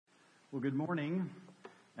Well, good morning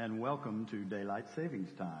and welcome to Daylight Savings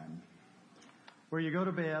Time, where you go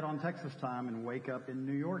to bed on Texas time and wake up in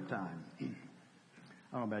New York time. I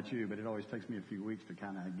don't know about you, but it always takes me a few weeks to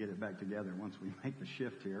kind of get it back together once we make the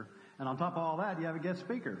shift here. And on top of all that, you have a guest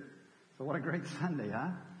speaker. So what a great Sunday, huh?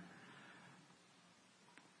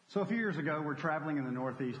 So a few years ago, we're traveling in the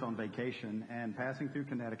Northeast on vacation and passing through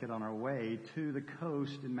Connecticut on our way to the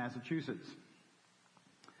coast in Massachusetts.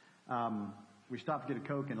 We stopped to get a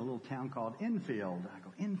Coke in a little town called Enfield. I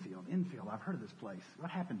go, Enfield, I've heard of this place. What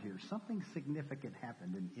happened here? Something significant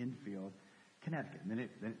happened in Enfield, Connecticut. And then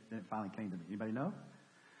it finally came to me. Anybody know?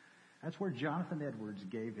 That's where Jonathan Edwards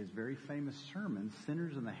gave his very famous sermon,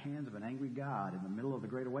 Sinners in the Hands of an Angry God, in the middle of the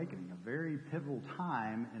Great Awakening, a very pivotal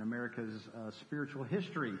time in America's spiritual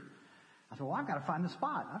history. I said, well, I've got to find the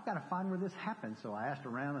spot. I've got to find where this happened. So I asked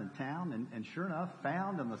around in town and sure enough,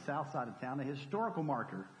 found on the south side of town a historical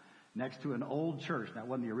marker next to an old church. That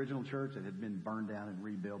wasn't the original church. It had been burned down and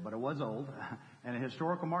rebuilt, but it was old. And a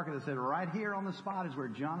historical marker that said right here on the spot is where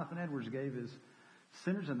Jonathan Edwards gave his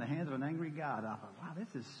Sinners in the Hands of an Angry God. I thought, wow, this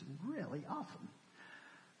is really awesome.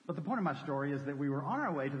 But the point of my story is that we were on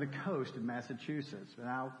our way to the coast of Massachusetts.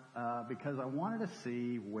 Now, because I wanted to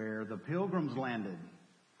see where the Pilgrims landed.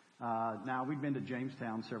 Now, we've been to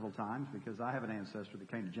Jamestown several times because I have an ancestor that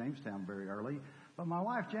came to Jamestown very early. But my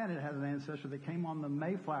wife, Janet, has an ancestor that came on the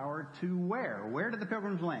Mayflower to where? Where did the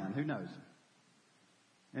Pilgrims land? Who knows?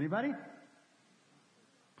 Anybody?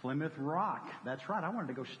 Plymouth Rock. That's right. I wanted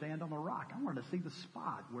to go stand on the rock. I wanted to see the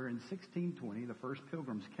spot where in 1620 the first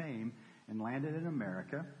Pilgrims came and landed in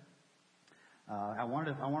America. I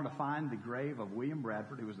wanted to find the grave of William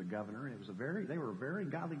Bradford, who was the governor. They were a very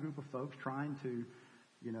godly group of folks trying to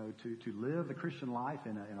live the Christian life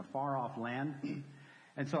in a far off land.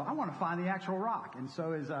 And so I want to find the actual rock. And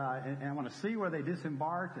so and I want to see where they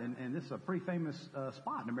disembarked. And this is a pretty famous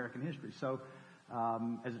spot in American history. So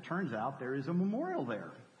as it turns out, there is a memorial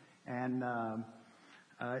there. And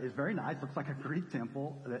it's very nice. Looks like a Greek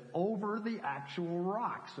temple that over the actual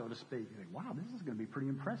rock, so to speak. You think, wow, this is going to be pretty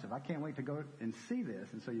impressive. I can't wait to go and see this.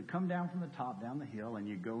 And so you come down from the top, down the hill, and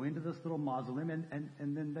you go into this little mausoleum, and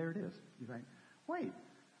then there it is. You think, wait,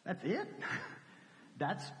 that's it?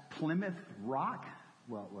 That's Plymouth Rock?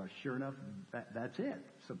 Well, sure enough, that's it,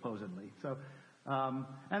 supposedly. So, and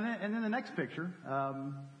then the next picture,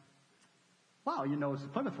 wow, it's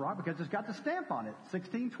Plymouth Rock because it's got the stamp on it,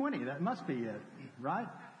 1620. That must be it, right?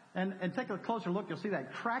 And take a closer look, you'll see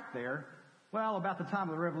that crack there. Well, about the time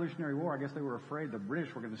of the Revolutionary War, I guess they were afraid the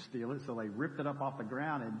British were going to steal it, so they ripped it up off the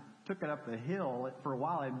ground and took it up the hill for a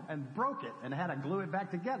while and broke it and had to glue it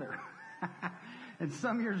back together. And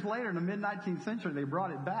some years later, in the mid-19th century, they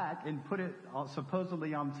brought it back and put it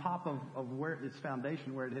supposedly on top of where its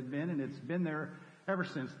foundation, where it had been, and it's been there ever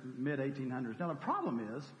since the mid-1800s. Now, the problem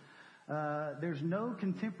is, there's no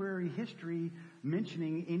contemporary history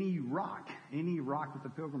mentioning any rock that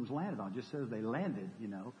the Pilgrims landed on. It just says they landed,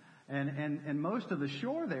 And most of the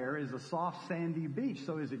shore there is a soft sandy beach.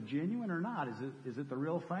 So is it genuine or not? Is it the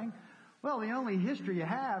real thing? Well, the only history you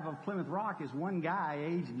have of Plymouth Rock is one guy,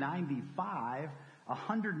 aged 95,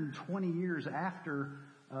 120 years after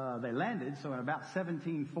they landed. So in about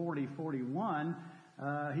 1740-41,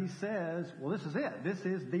 he says, well, this is it. This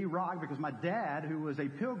is the rock because my dad, who was a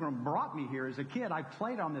pilgrim, brought me here as a kid. I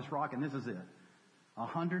played on this rock, and this is it.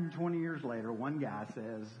 120 years later, one guy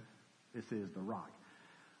says, this is the rock.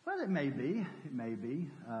 Well, it may be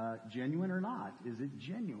genuine or not. Is it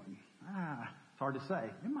genuine? It's hard to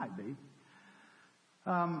say. It might be.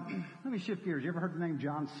 Let me shift gears. You ever heard the name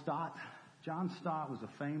John Stott? John Stott was a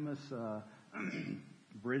famous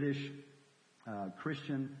British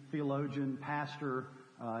Christian theologian, pastor,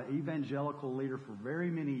 evangelical leader for very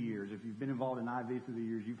many years. If you've been involved in IV through the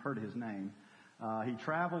years, you've heard his name. He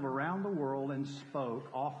traveled around the world and spoke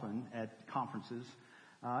often at conferences.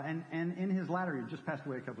 And in his latter years, just passed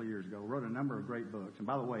away a couple of years ago, wrote a number of great books. And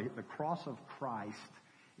by the way, The Cross of Christ,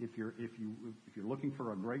 if you're looking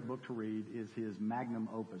for a great book to read, is his magnum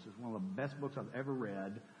opus. It's one of the best books I've ever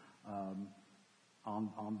read.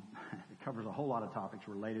 It covers a whole lot of topics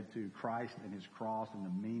related to Christ and his cross and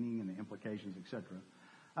the meaning and the implications, etc.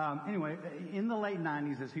 Anyway, in the late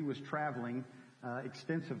 90s, as he was traveling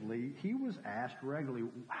extensively, he was asked regularly,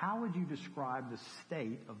 how would you describe the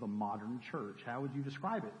state of the modern church? How would you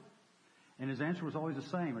describe it? And his answer was always the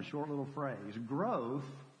same, a short little phrase: growth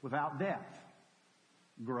without depth.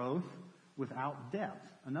 Growth without depth.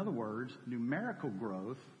 In other words, numerical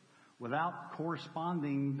growth without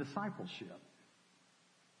corresponding discipleship.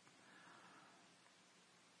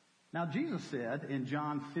 Now, Jesus said in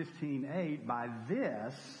John 15:8, by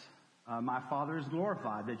this My Father is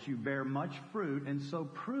glorified, that you bear much fruit and so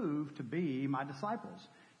prove to be my disciples.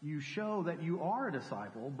 You show that you are a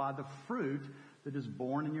disciple by the fruit that is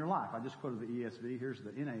born in your life. I just quoted the ESV. Here's the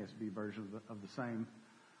NASB version of the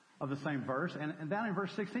same verse. And down in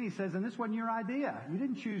verse 16 he says, and this wasn't your idea. You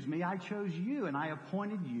didn't choose me. I chose you, and I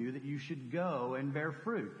appointed you that you should go and bear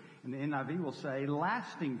fruit. And the NIV will say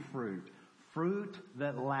lasting fruit. Fruit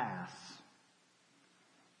that lasts.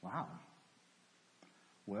 Wow.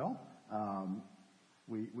 Well,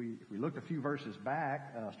 if we looked a few verses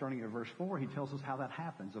back, starting at verse 4, he tells us how that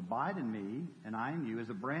happens. Abide in me, and I in you, as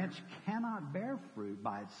a branch cannot bear fruit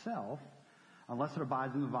by itself unless it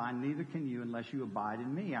abides in the vine, neither can you unless you abide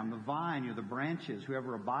in me. I'm the vine, you're the branches.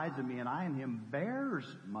 Whoever abides in me and I in him bears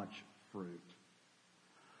much fruit.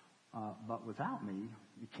 But without me,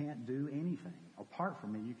 you can't do anything. Apart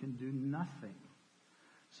from me, you can do nothing.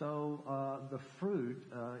 So the fruit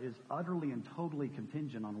is utterly and totally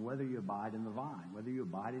contingent on whether you abide in the vine, whether you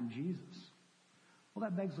abide in Jesus. Well,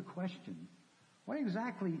 that begs the question, what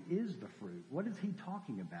exactly is the fruit? What is he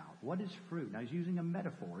talking about? What is fruit? Now, he's using a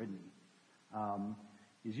metaphor, isn't he?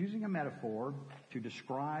 He's using a metaphor to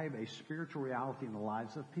describe a spiritual reality in the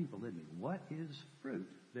lives of people, isn't he? What is fruit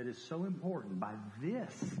that is so important? By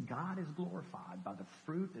this, God is glorified, by the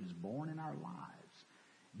fruit that is born in our lives.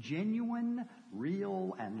 Genuine,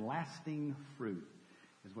 real, and lasting fruit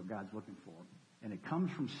is what God's looking for. And it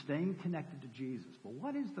comes from staying connected to Jesus. But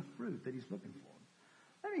what is the fruit that he's looking for?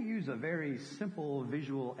 Let me use a very simple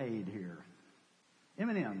visual aid here.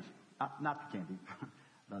 M&M's, not the candy,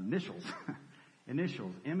 the initials.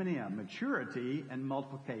 Initials, M&M, maturity and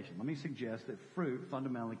multiplication. Let me suggest that fruit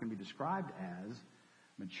fundamentally can be described as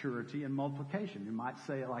maturity and multiplication. You might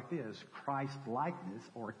say it like this: Christ-likeness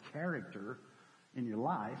or character in your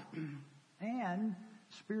life, and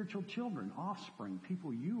spiritual children, offspring,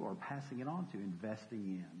 people you are passing it on to,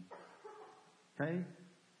 investing in. Okay?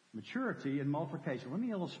 Maturity and multiplication. Let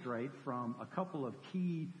me illustrate from a couple of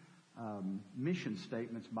key mission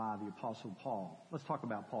statements by the Apostle Paul. Let's talk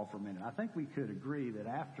about Paul for a minute. I think we could agree that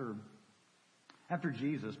after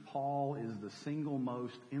Jesus, Paul is the single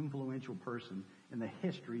most influential person in the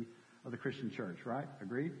history of the Christian church, right?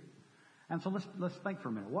 Agreed? And so let's think for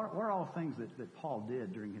a minute. What are all things that Paul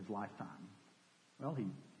did during his lifetime? Well, he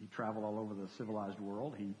traveled all over the civilized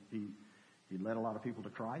world. He led a lot of people to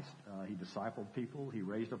Christ. He discipled people. He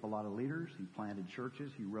raised up a lot of leaders. He planted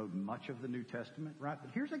churches. He wrote much of the New Testament, right?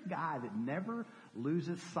 But here's a guy that never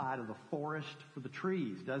loses sight of the forest for the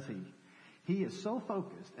trees, does he? He is so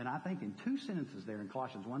focused, and I think in two sentences there in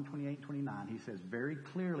Colossians 1:28-29, he says very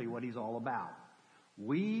clearly what he's all about.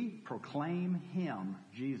 We proclaim him,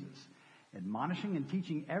 Jesus, admonishing and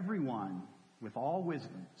teaching everyone with all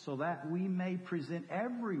wisdom, so that we may present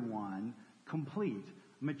everyone complete,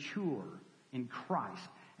 mature in Christ.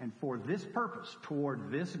 And for this purpose,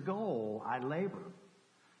 toward this goal, I labor,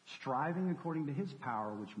 striving according to his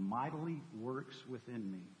power, which mightily works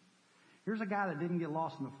within me. Here's a guy that didn't get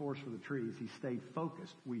lost in the forest for the trees. He stayed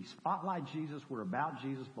focused. We spotlight Jesus. We're about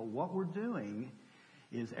Jesus. But what we're doing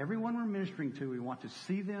is everyone we're ministering to, we want to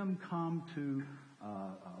see them come to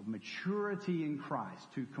maturity in Christ,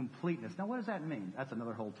 to completeness. Now, what does that mean? That's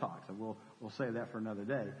another whole talk, so we'll save that for another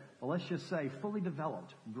day. But let's just say fully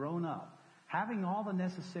developed, grown up, having all the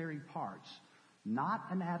necessary parts, not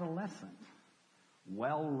an adolescent,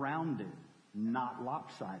 well-rounded, not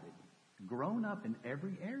lopsided, grown up in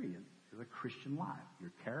every area of the Christian life,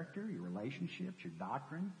 your character, your relationships, your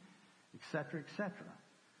doctrine, etc., etc.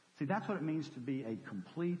 See, that's what it means to be a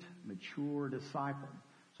complete, mature disciple.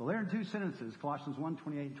 So there in two sentences, Colossians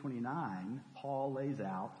 1:28-29, Paul lays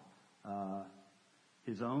out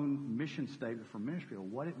his own mission statement for ministry of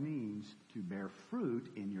what it means to bear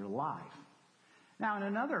fruit in your life. Now, in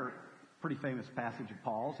another pretty famous passage of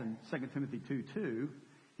Paul's, in 2 Timothy 2:2,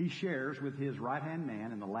 he shares with his right-hand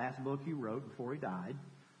man in the last book he wrote before he died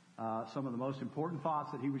some of the most important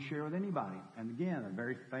thoughts that he would share with anybody. And again, a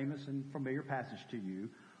very famous and familiar passage to you,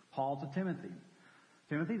 Paul to Timothy.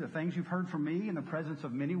 Timothy, the things you've heard from me in the presence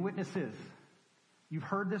of many witnesses. You've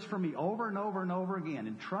heard this from me over and over and over again.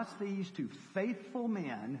 Entrust these to faithful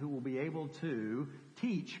men who will be able to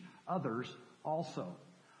teach others also.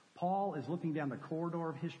 Paul is looking down the corridor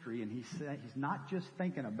of history, and he's not just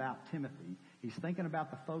thinking about Timothy. He's thinking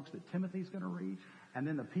about the folks that Timothy's going to reach, and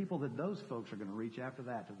then the people that those folks are going to reach after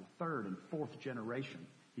that, to the third and fourth generation.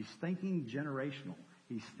 He's thinking generational.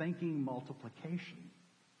 He's thinking multiplication.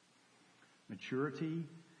 Maturity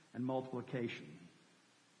and multiplication.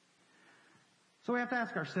 So we have to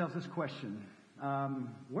ask ourselves this question.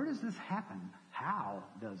 Where does this happen? How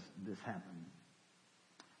does this happen?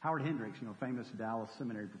 Howard Hendricks, famous Dallas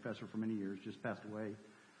Seminary professor for many years, just passed away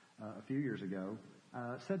a few years ago,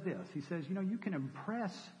 said this. He says, you can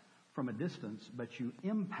impress from a distance, but you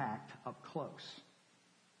impact up close.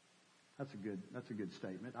 That's a good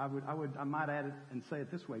statement. I might add it and say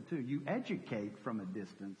it this way too. You educate from a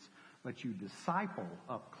distance, but you disciple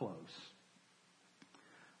up close.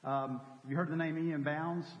 You heard the name Ian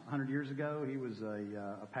Bounds? 100 years ago, he was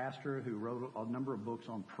a pastor who wrote a number of books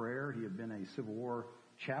on prayer. He had been a Civil War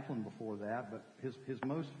chaplain before that, but his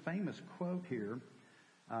most famous quote here,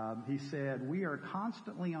 he said, "We are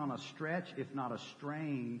constantly on a stretch, if not a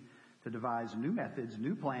strain, to devise new methods,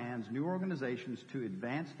 new plans, new organizations to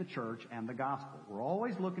advance the church and the gospel." We're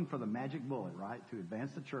always looking for the magic bullet, right? To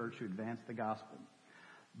advance the church, to advance the gospel.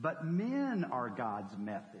 But men are God's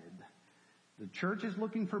method. The church is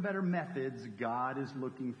looking for better methods. God is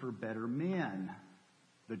looking for better men.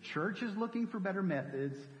 The church is looking for better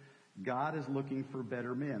methods. God is looking for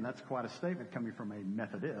better men. That's quite a statement coming from a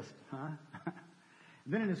Methodist, huh?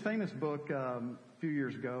 Then in his famous book, a few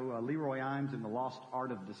years ago, Leroy Eims in The Lost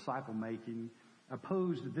Art of Disciple Making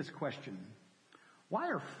posed this question: why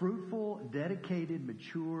are fruitful, dedicated,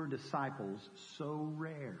 mature disciples so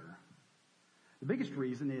rare? The biggest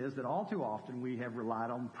reason is that all too often we have relied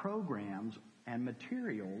on programs and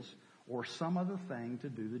materials or some other thing to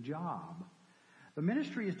do the job. The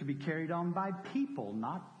ministry is to be carried on by people,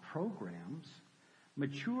 not programs.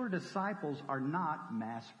 Mature disciples are not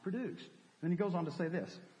mass-produced. Then he goes on to say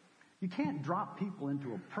this: you can't drop people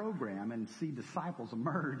into a program and see disciples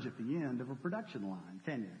emerge at the end of a production line,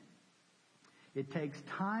 can you? It takes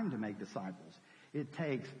time to make disciples. It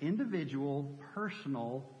takes individual,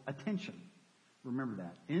 personal attention. Remember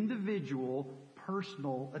that. Individual,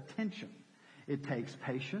 personal attention. It takes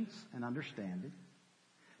patience and understanding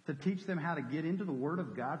to teach them how to get into the Word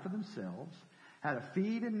of God for themselves, how to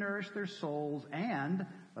feed and nourish their souls, and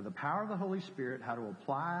by the power of the Holy Spirit, how to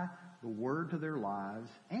apply the Word to their lives.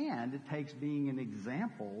 And it takes being an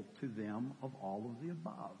example to them of all of the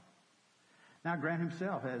above. Now, Grant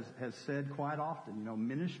himself has said quite often,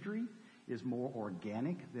 ministry is more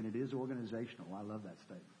organic than it is organizational. I love that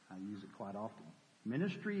statement. I use it quite often.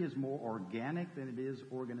 Ministry is more organic than it is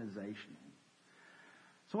organizational.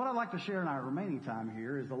 So what I'd like to share in our remaining time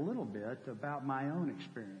here is a little bit about my own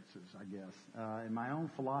experiences, I guess, and my own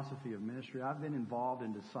philosophy of ministry. I've been involved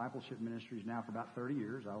in discipleship ministries now for about 30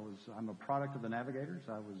 years. I'm a product of the Navigators.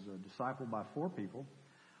 I was discipled by 4 people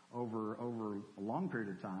over a long period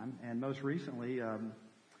of time. And most recently,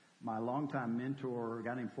 my longtime mentor, a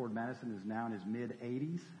guy named Ford Madison, is now in his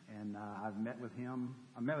mid-80s, and I've met with him.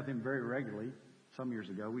 I met with him very regularly some years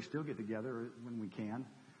ago. We still get together when we can.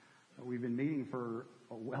 We've been meeting for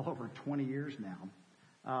well over 20 years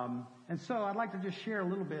now. And so I'd like to just share a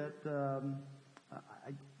little bit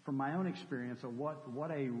from my own experience of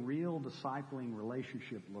what a real discipling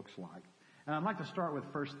relationship looks like. And I'd like to start with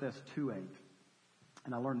 1 Thess 2:8.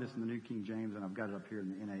 And I learned this in the New King James, and I've got it up here in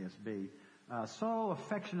the NASB. So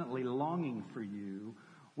affectionately longing for you,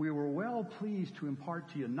 we were well pleased to impart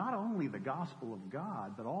to you not only the gospel of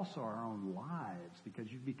God, but also our own lives,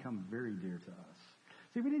 because you've become very dear to us.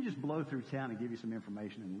 See, we didn't just blow through town and give you some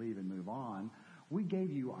information and leave and move on. We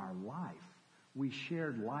gave you our life. We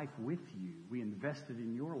shared life with you. We invested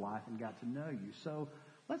in your life and got to know you. So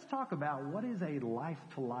let's talk about what is a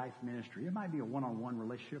life-to-life ministry. It might be a one-on-one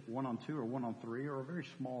relationship, 1-on-2 or 1-on-3, or a very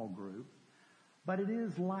small group. But it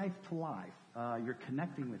is life-to-life. You're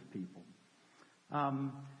connecting with people.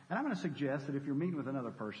 And I'm going to suggest that if you're meeting with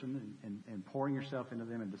another person and pouring yourself into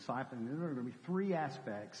them and discipling them, there are going to be 3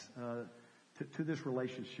 aspects to this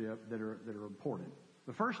relationship that are important.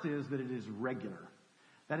 The first is that it is regular.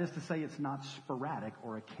 That is to say, it's not sporadic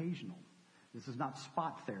or occasional. This is not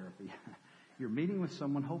spot therapy. You're meeting with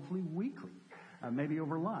someone hopefully weekly, maybe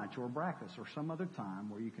over lunch or breakfast or some other time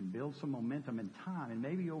where you can build some momentum and time, and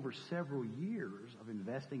maybe over several years of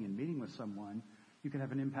investing and meeting with someone, you can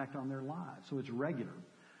have an impact on their lives. So it's regular.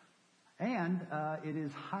 And it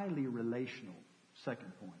is highly relational.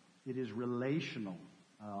 Second point. It is relational.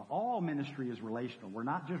 All ministry is relational. We're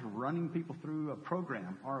not just running people through a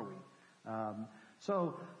program, are we?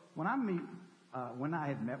 So when I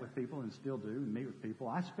have met with people and still do and meet with people,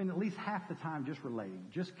 I spend at least half the time just relating,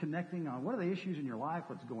 just connecting on what are the issues in your life,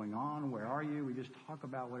 what's going on, where are you? We just talk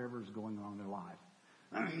about whatever is going on in their life.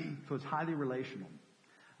 So it's highly relational.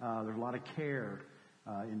 There's a lot of care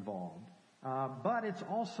involved. But it's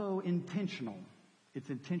also intentional.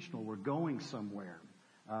 It's intentional. We're going somewhere.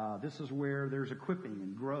 This is where there's equipping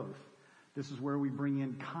and growth. This is where we bring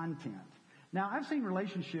in content. Now, I've seen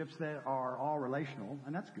relationships that are all relational,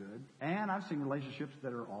 and that's good. And I've seen relationships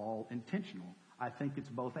that are all intentional. I think it's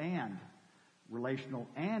both and, relational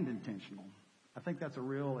and intentional. I think that's a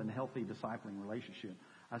real and healthy discipling relationship.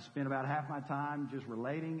 I spend about half my time just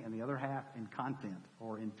relating and the other half in content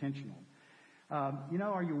or intentional.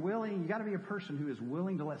 Are you willing? You got to be a person who is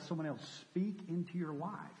willing to let someone else speak into your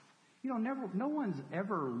life. No one's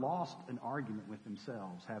ever lost an argument with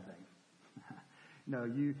themselves, have they?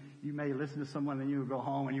 You may listen to someone and you'll go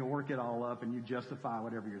home and you'll work it all up and you justify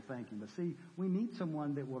whatever you're thinking. But see, we need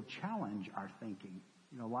someone that will challenge our thinking.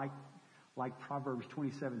 Like Proverbs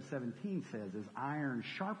 27:17 says, as iron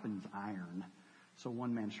sharpens iron, so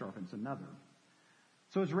one man sharpens another.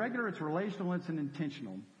 So it's regular, it's relational, it's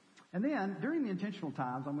intentional. And then, during the intentional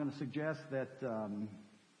times, I'm going to suggest that I'm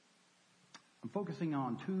focusing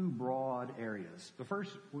on two broad areas. The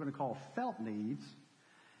first we're going to call felt needs,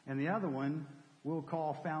 and the other one we'll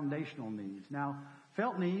call foundational needs. Now,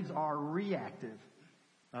 felt needs are reactive,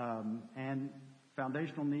 and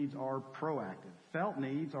foundational needs are proactive. Felt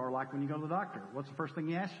needs are like when you go to the doctor. What's the first thing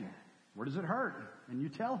he asks you? Where does it hurt? And you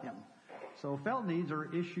tell him. So felt needs are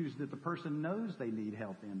issues that the person knows they need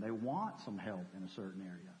help in. They want some help in a certain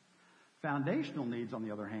area. Foundational needs, on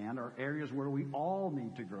the other hand, are areas where we all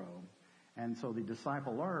need to grow. And so the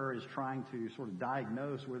discipler is trying to sort of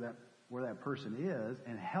diagnose where that person is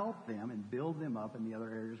and help them and build them up in the other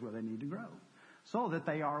areas where they need to grow, so that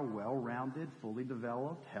they are well-rounded, fully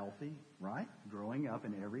developed, healthy, right? Growing up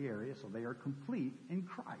in every area so they are complete in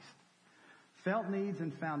Christ. Felt needs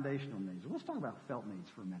and foundational needs. Let's talk about felt needs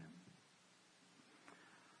for a minute.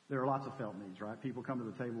 There are lots of felt needs, right? People come to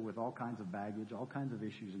the table with all kinds of baggage, all kinds of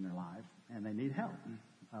issues in their life, and they need help.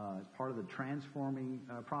 It's part of the transforming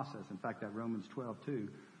process. In fact, that Romans 12:2,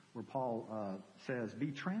 where Paul says,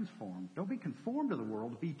 be transformed. Don't be conformed to the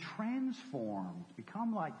world. Be transformed.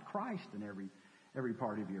 Become like Christ in every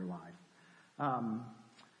part of your life.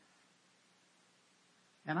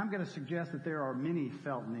 And I'm going to suggest that there are many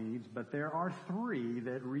felt needs, but there are three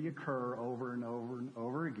that reoccur over and over and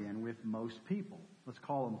over again with most people. Let's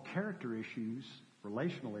call them character issues,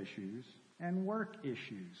 relational issues, and work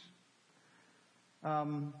issues.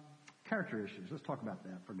 Character issues. Let's talk about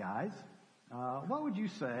that for guys. What would you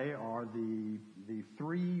say are the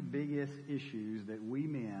three biggest issues that we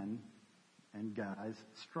men and guys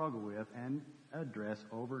struggle with and address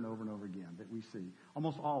over and over and over again that we see?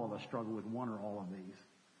 Almost all of us struggle with one or all of these.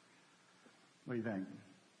 What do you think?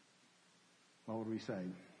 What would we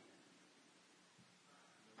say?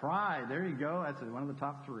 Pride. There you go. That's one of the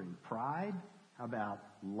top three. Pride. How about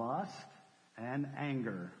lust and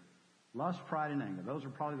anger? Lust, pride, and anger. Those are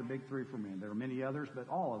probably the big three for me. There are many others, but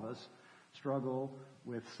all of us struggle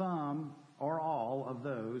with some or all of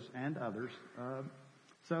those and others.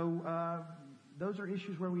 Those are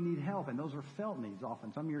issues where we need help, and those are felt needs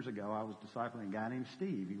often. Some years ago, I was discipling a guy named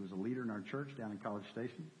Steve. He was a leader in our church down in College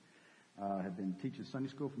Station. Had been teaching Sunday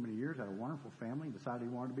school for many years, had a wonderful family, and decided he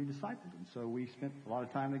wanted to be discipled. And so we spent a lot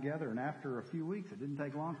of time together, and after a few weeks, it didn't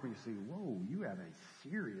take long for me to see, whoa, you have a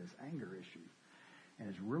serious anger issue. And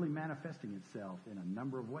it's really manifesting itself in a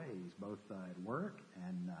number of ways, both at work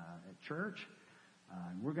and at church.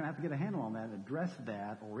 And we're going to have to get a handle on that and address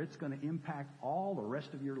that, or it's going to impact all the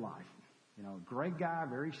rest of your life. Great guy,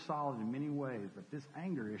 very solid in many ways, but this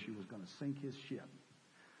anger issue was going to sink his ship.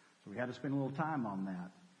 So we had to spend a little time on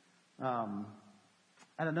that. I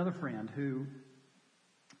had another friend,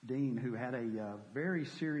 Dean, who had a very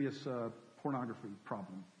serious pornography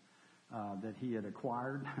problem that he had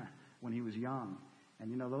acquired when he was young.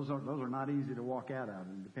 And those are not easy to walk out of,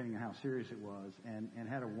 and depending on how serious it was. And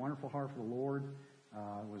had a wonderful heart for the Lord,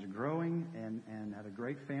 was growing and had a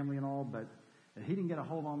great family and all, but if he didn't get a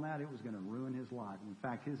hold on that, it was going to ruin his life. In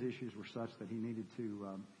fact, his issues were such that he needed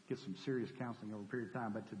to get some serious counseling over a period of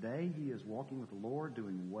time. But today, he is walking with the Lord,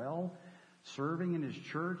 doing well, serving in his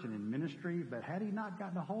church and in ministry. But had he not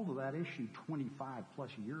gotten a hold of that issue 25 plus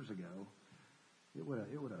years ago, it would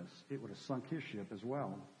have sunk his ship as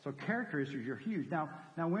well. So character issues are huge. Now,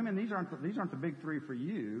 women, these aren't the big three for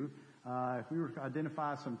you. If we were to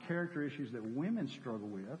identify some character issues that women struggle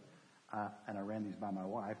with, and I ran these by my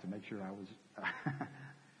wife to make sure I was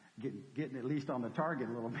getting at least on the target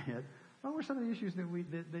a little bit. What were some of the issues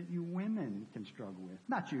that you women can struggle with?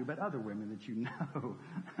 Not you, but other women that you know.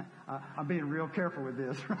 I'm being real careful with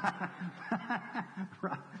this.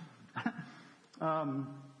 Right. How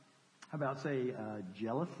about, say,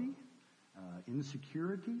 jealousy,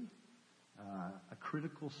 insecurity, a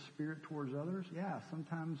critical spirit towards others? Yeah,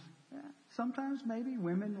 sometimes maybe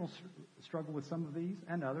women will struggle with some of these,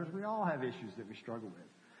 and others. We all have issues that we struggle with.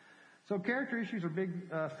 So character issues are big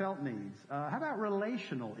felt needs. How about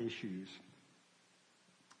relational issues?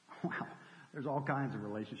 Wow, there's all kinds of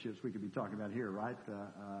relationships we could be talking about here, right?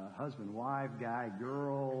 Husband, wife, guy,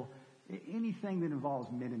 girl, anything that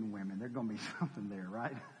involves men and women. There's going to be something there,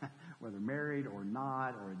 right? whether married or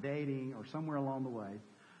not, or dating, or somewhere along the way.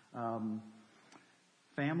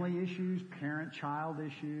 Family issues, parent-child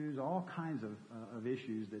issues, all kinds of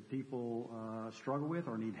issues that people struggle with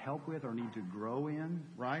or need help with or need to grow in,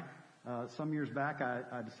 right? Some years back,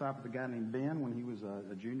 I discipled a guy named Ben when he was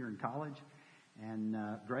a junior in college. And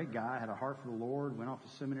great guy, had a heart for the Lord, went off to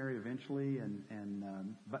seminary eventually,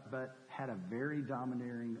 but had a very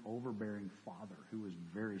domineering, overbearing father who was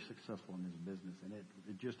very successful in his business, and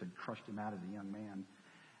it just had crushed him out as a young man.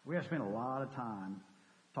 We have spent a lot of time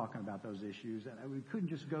talking about those issues, and we couldn't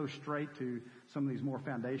just go straight to some of these more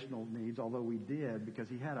foundational needs, although we did, because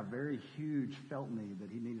he had a very huge felt need that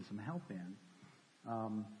he needed some help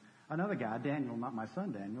in. Another guy, Daniel, not my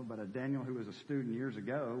son Daniel, but a Daniel who was a student years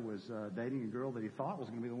ago, was dating a girl that he thought was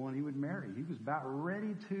going to be the one he would marry. He was about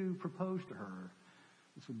ready to propose to her.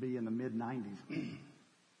 This would be in the mid-'90s.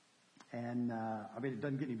 And, it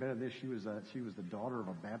doesn't get any better than this. She was the daughter of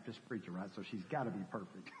a Baptist preacher, right? So she's got to be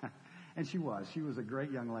perfect. And she was. She was a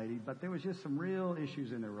great young lady, but there was just some real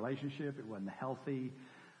issues in their relationship. It wasn't healthy.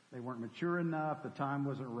 They weren't mature enough. The time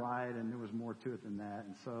wasn't right, and there was more to it than that.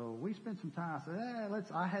 And so we spent some time. I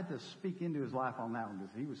said, I had to speak into his life on that one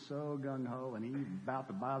because he was so gung-ho, and he was about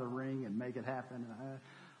to buy the ring and make it happen.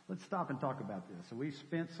 Let's stop and talk about this. So we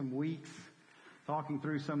spent some weeks talking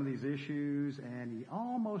through some of these issues, and he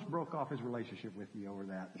almost broke off his relationship with me over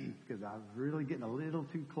that because I was really getting a little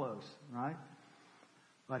too close, right?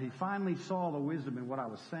 But he finally saw the wisdom in what I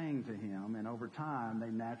was saying to him, and over time, they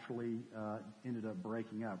naturally ended up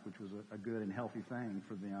breaking up, which was a good and healthy thing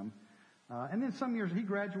for them. And then some years, he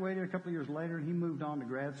graduated a couple of years later, and he moved on to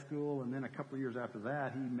grad school, and then a couple of years after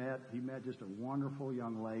that, he met just a wonderful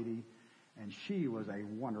young lady, and she was a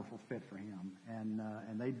wonderful fit for him. And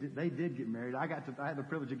they did get married. I had the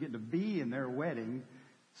privilege of getting to be in their wedding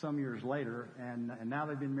some years later, and now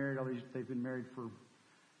they've been married for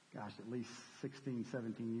at least 16,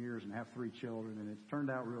 17 years and have 3 children, and it's turned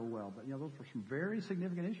out real well. But, those were some very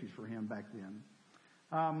significant issues for him back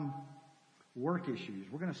then. Work issues.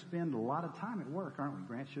 We're going to spend a lot of time at work, aren't we?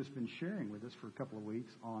 Grant's just been sharing with us for a couple of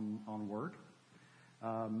weeks on work.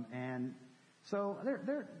 And so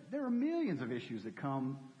there are millions of issues that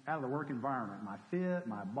come out of the work environment. My fit,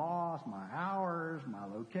 my boss, my hours, my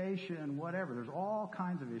location, whatever. There's all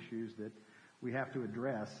kinds of issues that we have to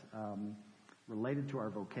address related to our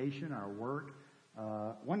vocation, our work.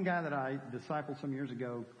 One guy that I discipled some years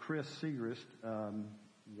ago, Chris Segrist,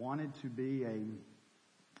 wanted to be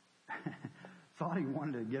thought he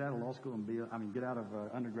wanted to get out of law school and get out of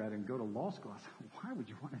undergrad and go to law school. I said, why would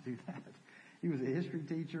you want to do that? He was a history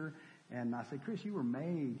teacher, and I said, Chris, you were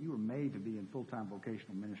made to be in full-time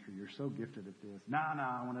vocational ministry. You're so gifted at this. No,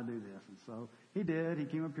 I want to do this. And so he did. He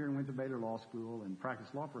came up here and went to Baylor Law School and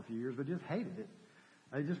practiced law for a few years, but just hated it.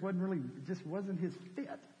 It just wasn't his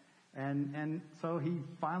fit. And so he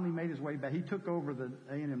finally made his way back. He took over the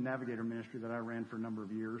A&M Navigator ministry that I ran for a number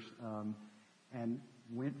of years, and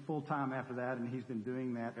went full-time after that, and he's been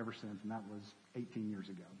doing that ever since, and that was 18 years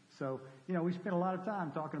ago. So, we spent a lot of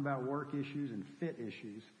time talking about work issues and fit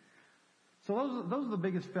issues. So those are the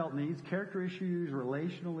biggest felt needs: character issues,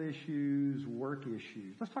 relational issues, work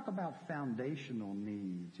issues. Let's talk about foundational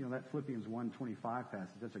needs. That Philippians 1:25 passage,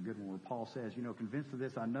 that's a good one, where Paul says, convinced of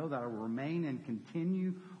this, I know that I will remain and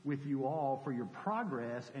continue with you all for your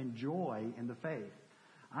progress and joy in the faith.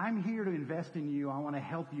 I'm here to invest in you. I want to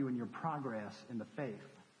help you in your progress in the faith.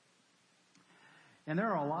 And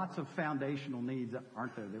there are lots of foundational needs,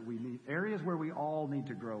 aren't there, that we need, areas where we all need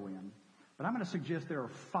to grow in. But I'm going to suggest there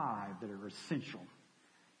are 5 that are essential,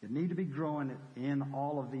 that need to be growing in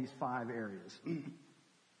all of these 5 areas.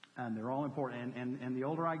 And they're all important. And the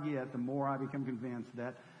older I get, the more I become convinced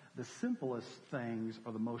that the simplest things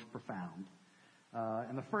are the most profound.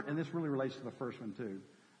 And this really relates to the first one, too.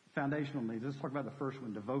 Foundational needs. Let's talk about the first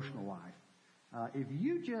one, devotional life. If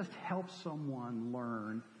you just help someone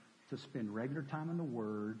learn to spend regular time in the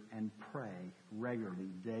Word and pray regularly,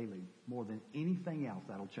 daily, more than anything else,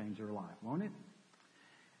 that'll change their life, won't it?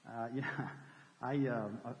 I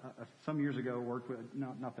some years ago worked with,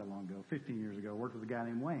 not that long ago, 15 years ago, worked with a guy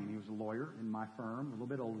named Wayne. He was a lawyer in my firm, a little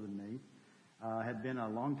bit older than me. Had been a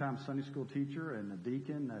longtime Sunday school teacher and a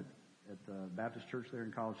deacon at the Baptist church there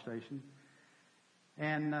in College Station.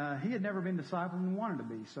 And he had never been discipled and wanted to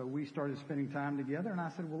be, so we started spending time together. And I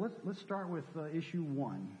said, well, let's start with issue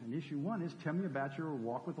 1. And issue 1 is, tell me about your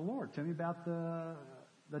walk with the Lord. Tell me about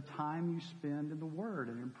the time you spend in the Word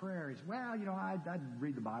and in prayer. He said, well, I'd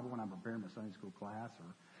read the Bible when I'm preparing my Sunday school class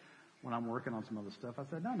or when I'm working on some other stuff. I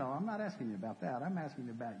said, no, I'm not asking you about that. I'm asking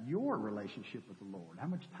you about your relationship with the Lord. How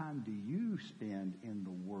much time do you spend in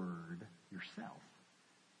the Word yourself?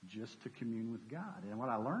 just to commune with God. And what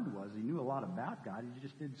I learned was he knew a lot about God. He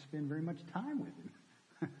just didn't spend very much time with him.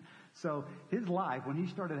 So his life, when he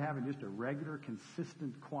started having just a regular,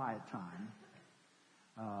 consistent, quiet time,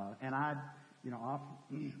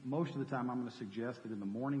 most of the time I'm going to suggest that in the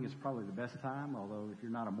morning is probably the best time, although if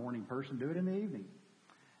you're not a morning person, do it in the evening.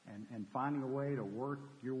 And finding a way to work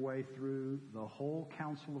your way through the whole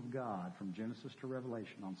counsel of God from Genesis to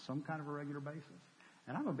Revelation on some kind of a regular basis.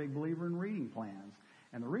 And I'm a big believer in reading plans.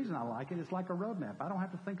 And the reason I like it is like a roadmap. I don't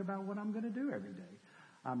have to think about what I'm going to do every day.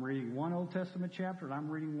 I'm reading one Old Testament chapter and I'm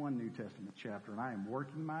reading one New Testament chapter, and I am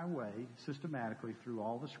working my way systematically through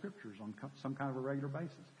all the scriptures on some kind of a regular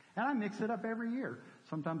basis. And I mix it up every year.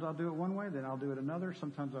 Sometimes I'll do it one way, then I'll do it another.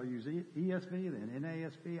 Sometimes I'll use ESV, then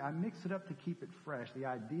NASB. I mix it up to keep it fresh. The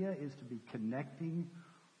idea is to be connecting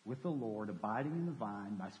with the Lord, abiding in the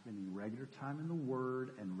vine by spending regular time in the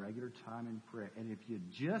Word and regular time in prayer. And if you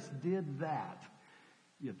just did that,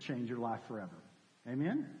 you'll change your life forever.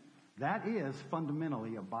 Amen? That is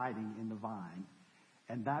fundamentally abiding in the vine.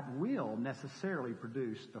 And that will necessarily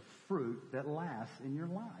produce the fruit that lasts in your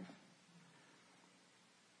life.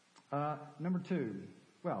 Number 2.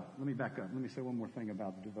 Well, let me back up. Let me say one more thing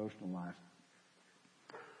about the devotional life.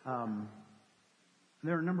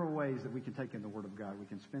 There are a number of ways that we can take in the Word of God. We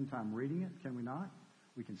can spend time reading it, can we not?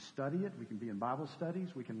 We can study it. We can be in Bible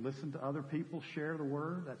studies. We can listen to other people share the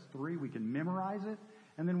Word. That's 3. We can memorize it.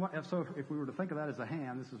 And then, if we were to think of that as a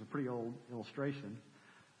hand, this is a pretty old illustration.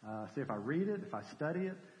 See, if I read it, if I study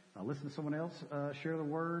it, if I listen to someone else share the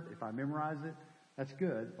Word, if I memorize it, that's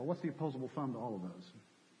good. But what's the opposable thumb to all of those?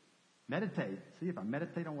 Meditate. See, if I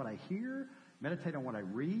meditate on what I hear, meditate on what I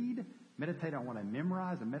read, meditate on what I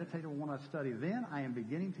memorize, and meditate on what I study, then I am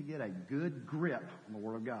beginning to get a good grip on the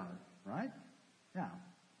Word of God. Right? Yeah.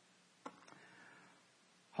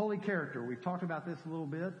 Holy character. We've talked about this a little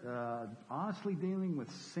bit. Honestly dealing with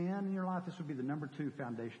sin in your life. This would be the number 2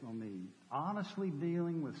 foundational need. Honestly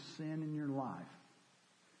dealing with sin in your life.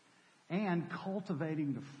 And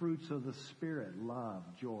cultivating the fruits of the Spirit. Love,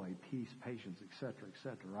 joy, peace, patience, etc.,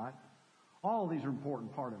 right? All of these are an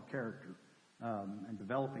important part of character and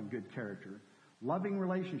developing good character. Loving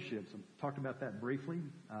relationships. I talked about that briefly.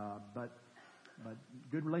 But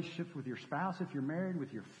good relationships with your spouse if you're married,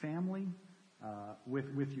 with your family,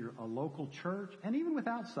 with your local church, and even with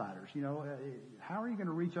outsiders. You know, how are you going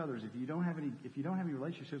to reach others if you don't have any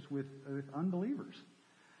relationships with unbelievers?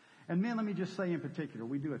 And men, let me just say in particular,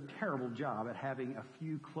 we do a terrible job at having a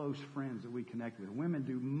few close friends that we connect with. Women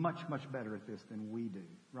do much, much better at this than we do,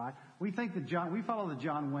 right? We follow the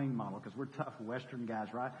John Wayne model because we're tough Western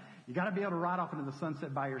guys, right? You got to be able to ride off into the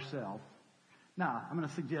sunset by yourself. Now, I'm going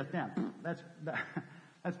to suggest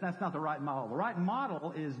that's not the right model. The right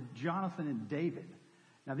model is Jonathan and David.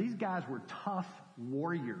 Now, these guys were tough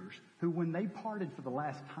warriors who, when they parted for the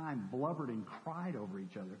last time, blubbered and cried over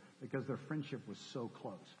each other because their friendship was so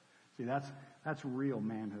close. See, that's real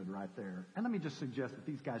manhood right there. And let me just suggest that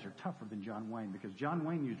these guys are tougher than John Wayne, because John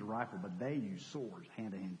Wayne used a rifle, but they used swords,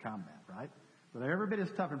 hand-to-hand combat, right? So they're every bit as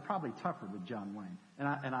tough and probably tougher than John Wayne.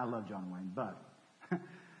 And I love John Wayne, but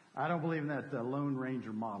I don't believe in that Lone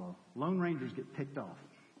Ranger model. Lone Rangers get picked off.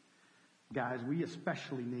 Guys, we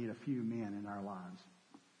especially need a few men in our lives.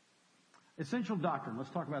 Essential doctrine. Let's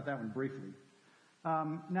talk about that one briefly.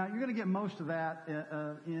 Now, you're going to get most of that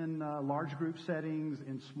in large group settings,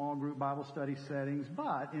 in small group Bible study settings,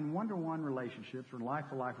 but in one-to-one relationships or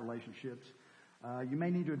life-to-life relationships, you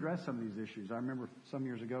may need to address some of these issues. I remember some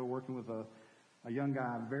years ago working with a young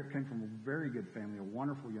guy, came from a very good family, a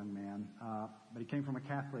wonderful young man, but he came from a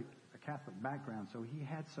Catholic background, so he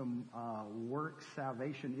had some work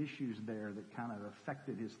salvation issues there that kind of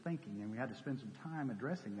affected his thinking, and we had to spend some time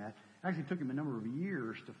addressing that. It actually took him a number of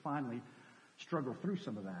years to finally struggle through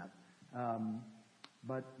some of that.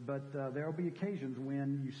 But there will be occasions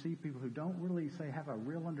when you see people who don't really have a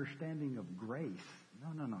real understanding of grace.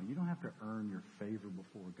 No. You don't have to earn your favor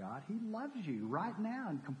before God. He loves you right now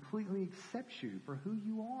and completely accepts you for who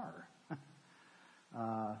you are.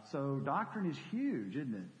 So doctrine is huge,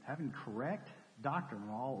 isn't it? Having correct doctrine on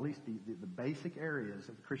all, at least the basic areas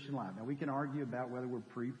of the Christian life. Now, we can argue about whether we're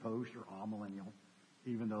pre, post, or amillennial,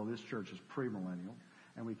 even though this church is premillennial,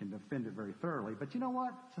 and we can defend it very thoroughly. But you know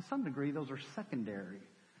what? To some degree, those are secondary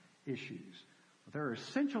issues. But there are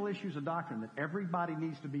essential issues of doctrine that everybody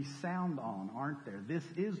needs to be sound on, aren't there? This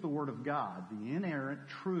is the Word of God, the inerrant,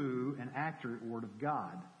 true, and accurate Word of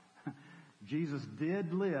God. Jesus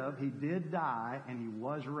did live, He did die, and He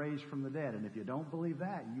was raised from the dead. And if you don't believe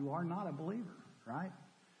that, you are not a believer, right?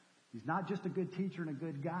 He's not just a good teacher and a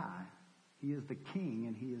good guy. He is the King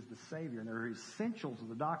and He is the Savior. And there are essentials of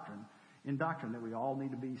the doctrine that we all need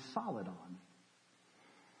to be solid on.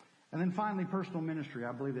 And then finally, personal ministry.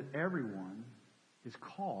 I believe that everyone is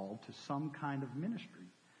called to some kind of ministry.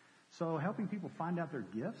 So helping people find out their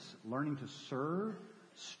gifts, learning to serve,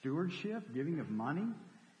 stewardship, giving of money,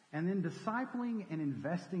 and then discipling and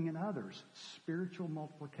investing in others, spiritual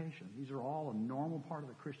multiplication. These are all a normal part of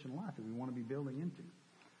the Christian life that we want to be building into.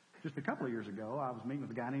 Just a couple of years ago, I was meeting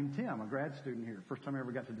with a guy named Tim, a grad student here. First time I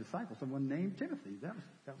ever got to disciple someone named Timothy. That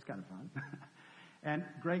was kind of fun. And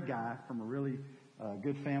great guy from a really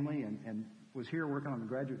good family, and was here working on a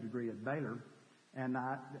graduate degree at Baylor. And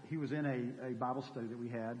he was in a Bible study that we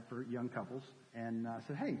had for young couples. And I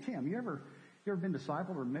said, "Hey, Tim, you ever been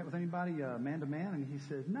discipled or met with anybody man to man?" And he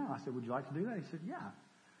said, "No." I said, "Would you like to do that?" He said, "Yeah."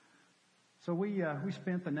 So we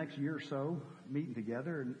spent the next year or so meeting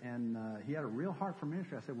together, and he had a real heart for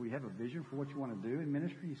ministry. I said, "Well, you have a vision for what you want to do in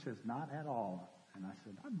ministry?" He says, "Not at all." And I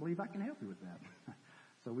said, "I believe I can help you with that."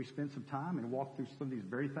 So we spent some time and walked through some of these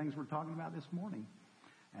very things we're talking about this morning.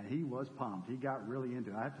 And he was pumped. He got really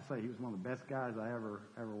into it. I have to say, he was one of the best guys I ever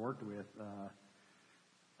worked with,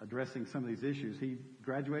 addressing some of these issues. He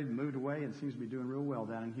graduated and moved away and seems to be doing real well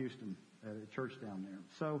down in Houston at a church down there.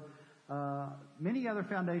 So many other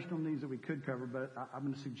foundational needs that we could cover, but I'm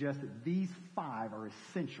going to suggest that these 5 are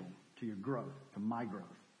essential to your growth, to my growth.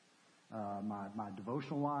 My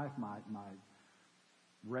devotional life, my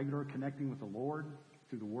regular connecting with the Lord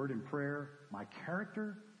through the Word and prayer, my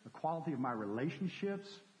character, the quality of my relationships,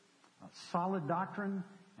 solid doctrine,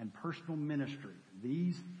 and personal ministry.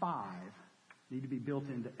 These 5 need to be built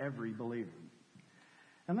into every believer.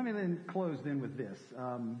 And let me then close then with this.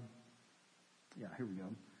 Here we go.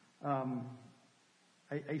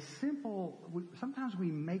 A simple, sometimes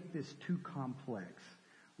we make this too complex.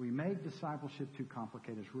 We make discipleship too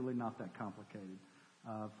complicated. It's really not that complicated.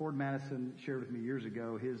 Ford Madison shared with me years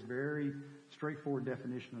ago his very straightforward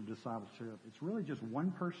definition of discipleship. It's really just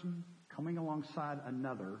one person coming alongside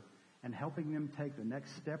another and helping them take the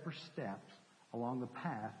next step or steps along the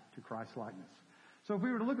path to Christ-likeness. So if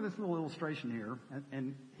we were to look at this little illustration here,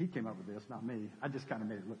 and he came up with this, not me. I just kind of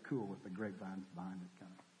made it look cool with the grapevines behind it,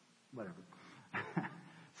 kind of whatever.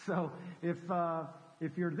 So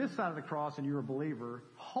if you're this side of the cross and you're a believer,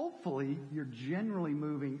 hopefully you're generally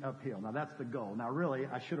moving uphill. Now that's the goal. Now really,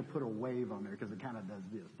 I should have put a wave on there because it kind of does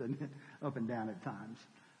this, doesn't it? Up and down at times.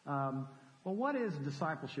 Well, what is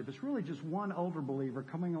discipleship? It's really just one older believer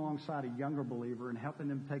coming alongside a younger believer and helping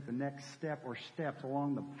them take the next step or steps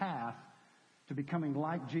along the path to becoming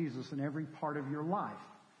like Jesus in every part of your life.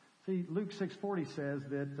 See, Luke 6:40 says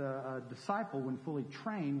that a disciple, when fully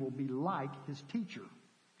trained, will be like his teacher.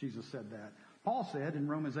 Jesus said that. Paul said in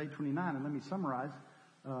Romans 8:29, and let me summarize,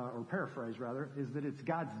 or paraphrase rather, is that it's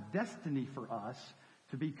God's destiny for us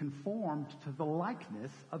to be conformed to the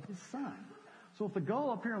likeness of his Son. So if the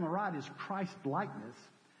goal up here on the right is Christ-likeness,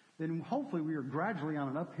 then hopefully we are gradually on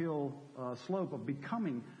an uphill slope of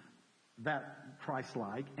becoming that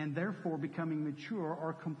Christ-like and therefore becoming mature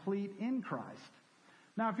or complete in Christ.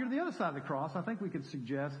 Now, if you're the other side of the cross, I think we could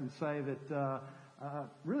suggest and say that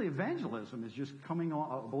really evangelism is just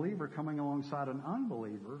a believer coming alongside an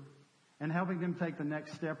unbeliever and helping them take the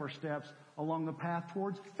next step or steps along the path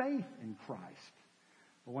towards faith in Christ.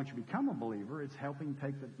 But once you become a believer, it's helping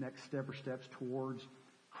take the next step or steps towards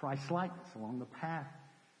Christ-likeness, along the path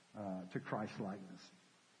to Christ-likeness.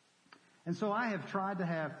 And so I have tried to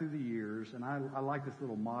have through the years, and I like this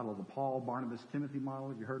little model, the Paul, Barnabas, Timothy model.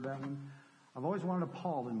 Have you heard that one? I've always wanted a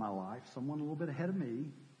Paul in my life, someone a little bit ahead of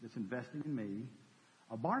me that's investing in me.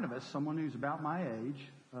 A Barnabas, someone who's about my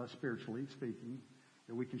age, spiritually speaking,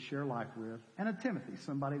 that we can share life with. And a Timothy,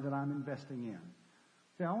 somebody that I'm investing in.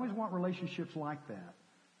 See, I always want relationships like that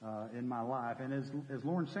in my life. And as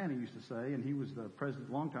Lauren Sandy used to say, and he was the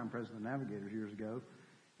longtime president of Navigators years ago,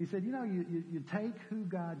 he said, you take who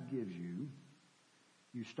God gives you,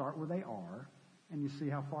 you start where they are, and you see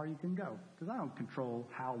how far you can go. Because I don't control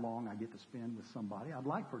how long I get to spend with somebody. I'd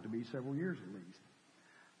like for it to be several years at least.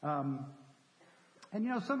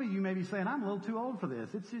 And some of you may be saying, I'm a little too old for this.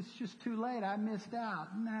 It's just too late. I missed out.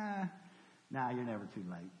 Nah, you're never too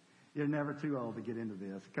late. You're never too old to get into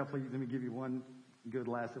this. Let me give you one good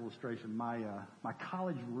last illustration. My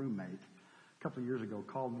college roommate a couple of years ago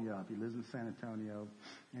called me up. He lives in San Antonio,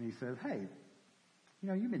 and he said, "Hey,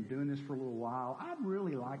 you've been doing this for a little while. I'd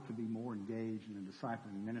really like to be more engaged in the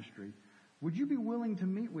discipling ministry. Would you be willing to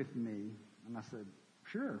meet with me?" And I said,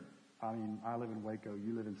 "Sure. I mean, I live in Waco,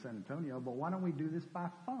 you live in San Antonio, but why don't we do this by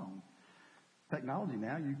phone? Technology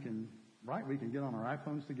now, we can get on our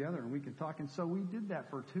iPhones together and we can talk." And so we did that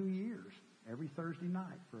for 2 years, every Thursday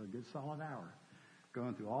night for a good solid hour,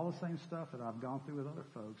 going through all the same stuff that I've gone through with other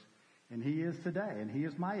folks. And he is today, and he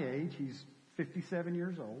is my age. He's 57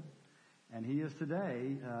 years old. And he is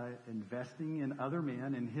today investing in other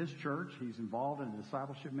men in his church. He's involved in a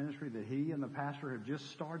discipleship ministry that he and the pastor have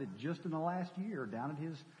just started just in the last year down at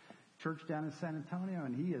his church down in San Antonio.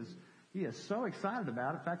 And he is so excited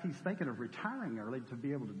about it. In fact, he's thinking of retiring early to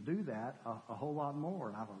be able to do that a whole lot more.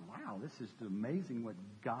 And I thought, wow, this is amazing what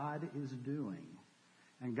God is doing.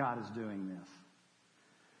 And God is doing this.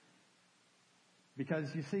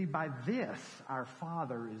 Because, you see, by this, our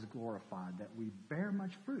Father is glorified, that we bear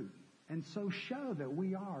much fruit, and so show that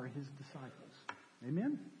we are his disciples.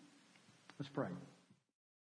 Amen? Let's pray.